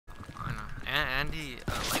Andy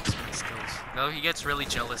likes my skills, though he gets really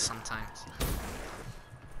jealous sometimes.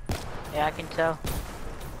 Yeah, I can tell.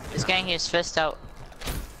 He's getting his fist out.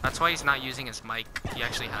 That's why he's not using his mic. He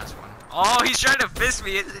actually has one. Oh, he's trying to fist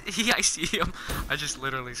me. I see him. I just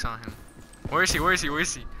literally saw him. Where is he? Where is he? Where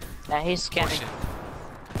is he? Yeah, he's Oh, scanning. shit.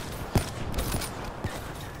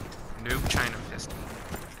 Noob trying to fist me.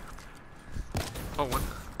 Oh, what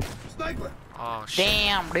the? Sniper! Oh, shit.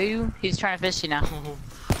 Damn, dude. He's trying to fist you now.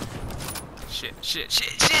 Shit,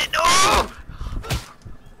 no!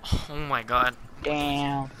 Oh my god.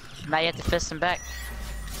 Damn. Now you have to fist him back.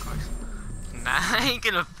 Nah, I ain't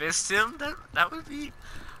gonna fist him. That would be...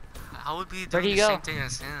 I would be Where'd doing he the go? same thing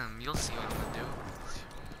as him. You'll see what I'm gonna do.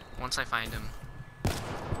 Once I find him.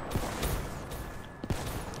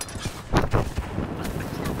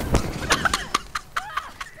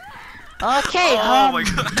 Okay, oh my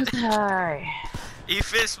god. Sorry. He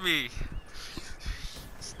fist me.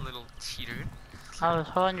 This little cheater. I was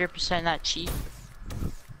 100% not cheap.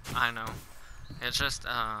 I know. It's just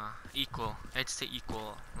equal. It's to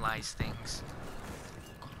equalize things.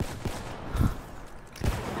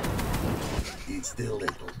 He's still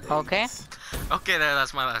able. Okay. Okay,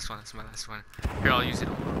 that's my last one. That's my last one. Here, I'll use it.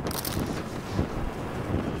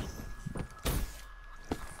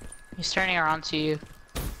 He's turning around to you.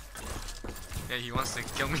 Yeah, he wants to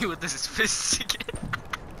kill me with this fist again.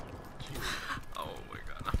 Oh my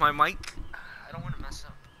god. My mic. I don't want to mess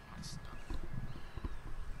up my stuff.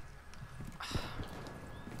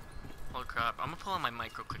 Oh crap. I'm gonna pull out my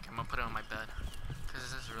mic real quick. I'm gonna put it on my bed. Because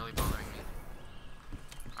this is really bothering me.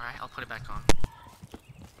 Alright, I'll put it back on.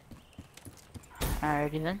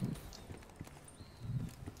 Alrighty then.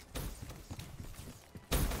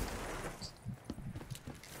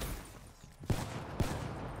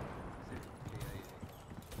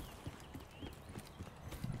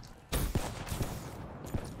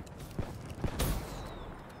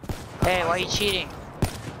 Hey, why are you cheating?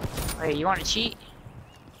 Wait, you want to cheat?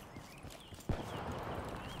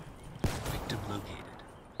 Victim located.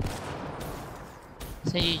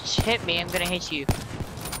 So you hit me, I'm gonna hit you.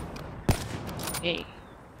 Hey,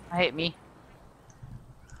 hit me.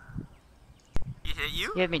 He hit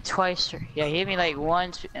you? You hit me twice. Yeah, he hit me like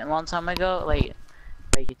once a long time ago, like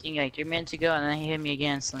I think like 3 minutes ago, and then he hit me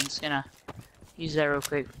again. So I'm just gonna use that real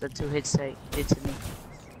quick. The 2 hits that he did to me.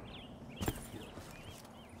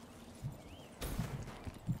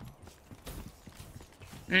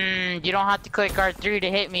 You don't have to click R3 to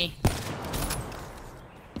hit me.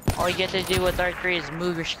 All you get to do with R3 is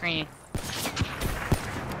move your screen.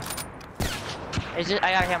 I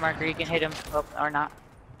got a hit marker, you can hit him up or not.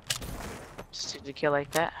 Just take the kill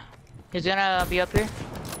like that. He's gonna be up here.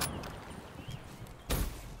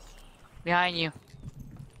 Behind you.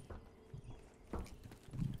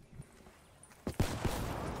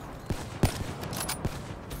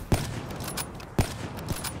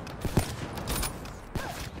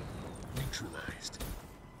 Neutralized.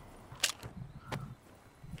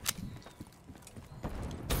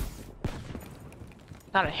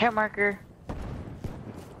 Got a hit marker.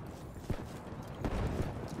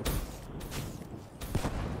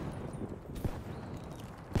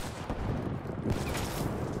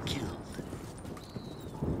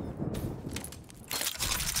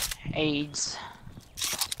 AIDS.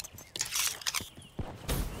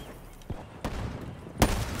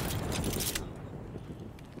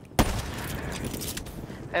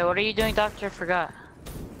 Hey, what are you doing, doctor? Forgot.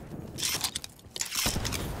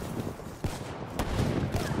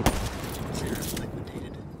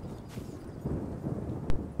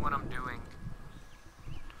 What I'm doing.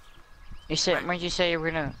 You said, where'd you say you were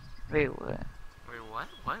gonna... Wait, what? Wait, what?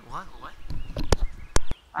 What?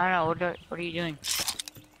 I don't know, what are you doing?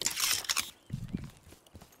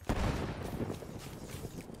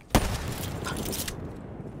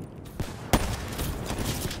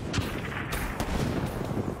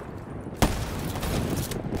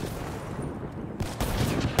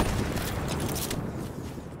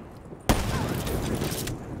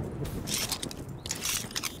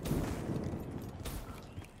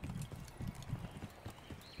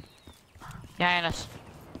 Behind us.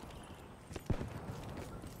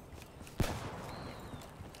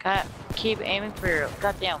 God, keep aiming for your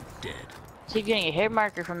goddamn. Dead. Keep getting a hit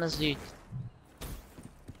marker from this dude.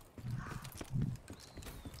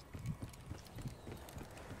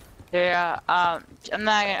 Yeah, I'm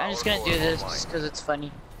just gonna do this just because it's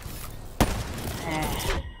funny.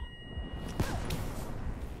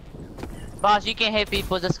 Boss, you can hit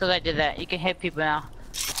people just because I did that. You can hit people now.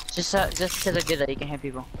 Just because I did that, you can hit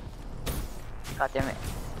people. God damn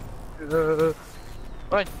it.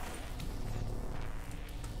 Run.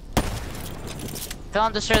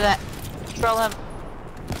 Don't destroy that. Troll him.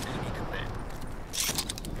 Enemy combat.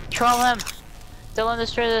 Troll him. Tell him to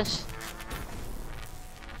destroy this.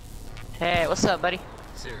 Hey, what's up, buddy?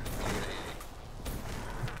 Sir,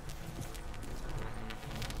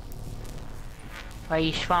 Where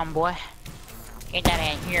you from, boy? Get that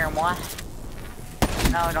in here, boy.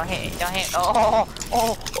 No, don't hit, don't hit.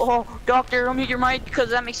 Oh, doctor, don't mute your mic because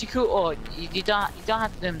that makes you cool. Oh, you don't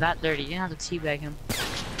have to do him that dirty. You don't have to teabag him.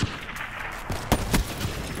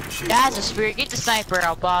 That's a spirit. Get the sniper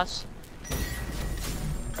out, boss.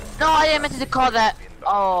 No, I didn't meant to call that.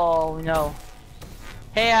 Oh no.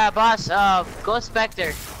 Hey, boss. Go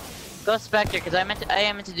Spectre. Go Spectre, because I am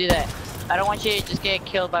meant to do that. I don't want you to just get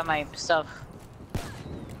killed by my stuff.